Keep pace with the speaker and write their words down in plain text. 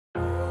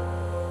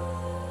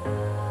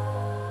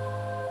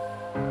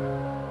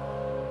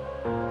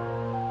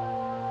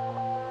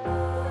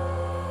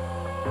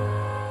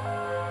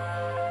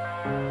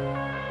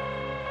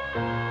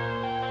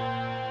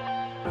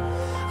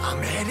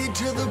me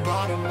to the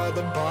bottom of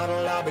the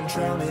bottle. I've been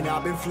drowning,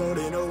 I've been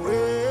floating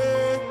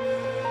away.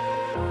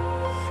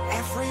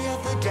 Every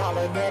other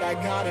dollar that I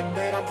got in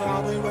bed, I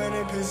probably went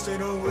and pissed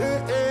it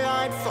away.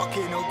 I ain't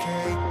fucking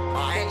okay,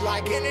 I ain't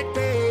liking it,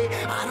 babe.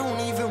 I don't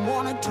even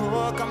wanna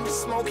talk, I'm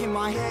just smoking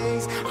my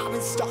haze. I've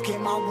been stuck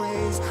in my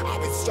ways,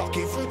 I've been stuck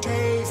here for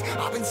days.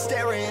 I've been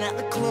staring at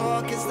the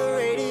clock as the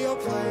radio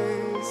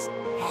plays.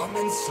 I'm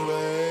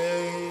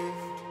enslaved.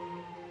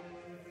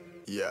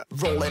 Yeah,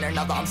 rolling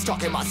another, I'm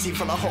stuck in my seat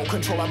for the whole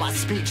control of my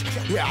speech.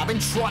 Yeah, I've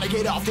been trying to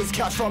get off this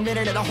couch for a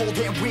minute and a whole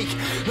damn week.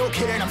 No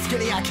kidding, I'm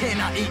skinny, I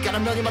cannot eat. Got a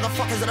million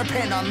motherfuckers that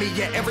depend on me.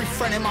 Yeah, every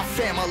friend in my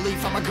family,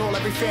 from a girl,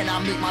 every fan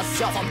I meet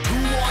myself. I'm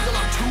too on till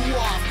I'm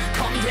too off.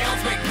 Come down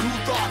to make new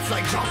thoughts,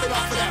 like jumping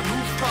off of that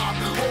rooftop.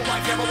 Hold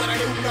my camera when I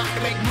do not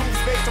to make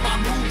moves based on my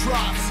mood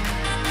drops.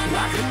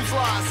 Like who's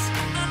lost?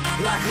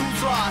 Like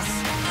who's lost?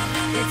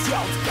 It's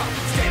yo,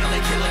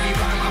 steadily killing me,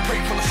 running my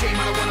brain full of shame.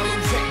 I don't wanna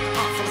lose it.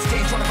 Full of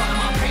stage, trying to find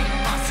my pain.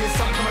 I see the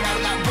sun coming out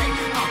of that rain.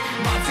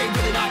 My day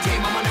really not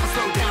tame. I'ma never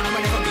slow down. I'ma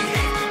never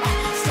behave.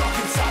 Stuck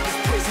inside this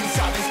prison,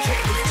 inside this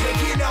cage. It's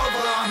taking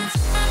over.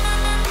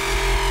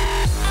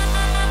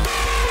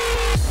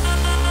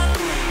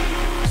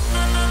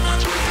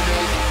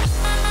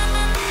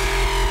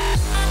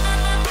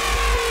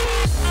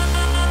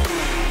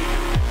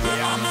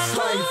 Yeah, I'm a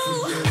slave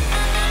for you.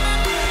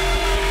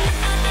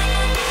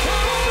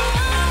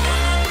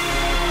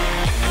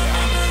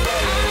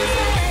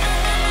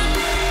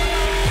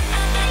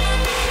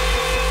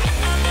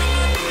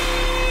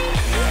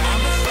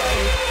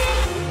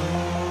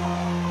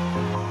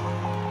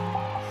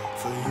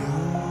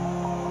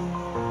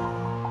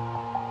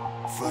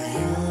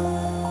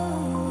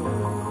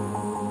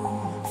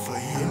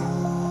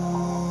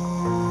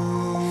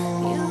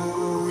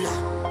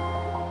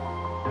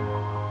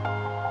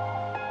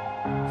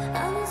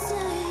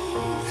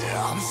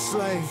 I'm a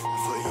slave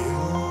for you.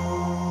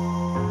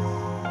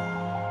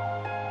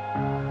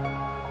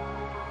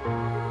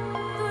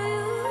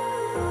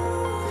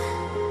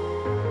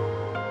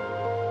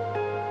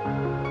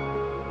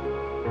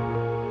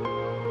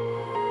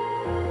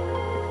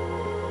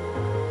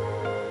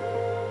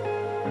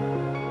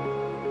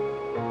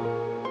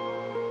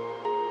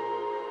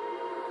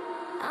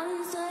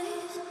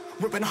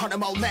 Ripping harder,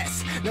 more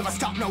less. Never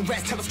stop, no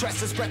rest. Till the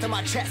stress is breath in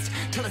my chest.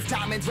 Till it's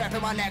diamonds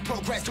wrapping my neck.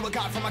 Progress to a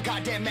god from a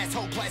goddamn mess.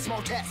 Hopeless,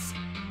 more tests.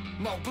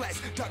 More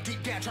blessed. Dug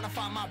deep down trying to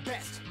find my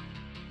best.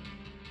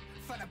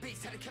 Find a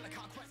beast, had to kill a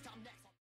conquest.